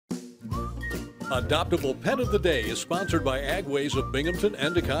Adoptable Pet of the Day is sponsored by Agways of Binghamton,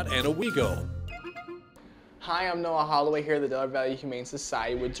 Endicott, and Owego. Hi, I'm Noah Holloway here at the Delaware Valley Humane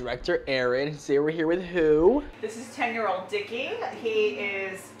Society with Director Aaron. Today we're here with who? This is 10-year-old Dickie. He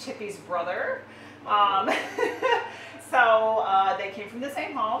is Tippy's brother. They came from the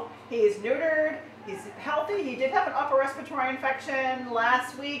same home. He is neutered. He's healthy. He did have an upper respiratory infection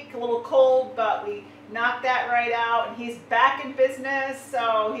last week, a little cold, but we knocked that right out, and he's back in business,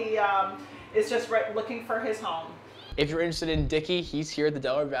 so he is just looking for his home. If you're interested in Dickie, he's here at the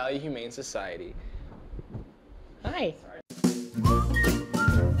Delaware Valley Humane Society. Hi.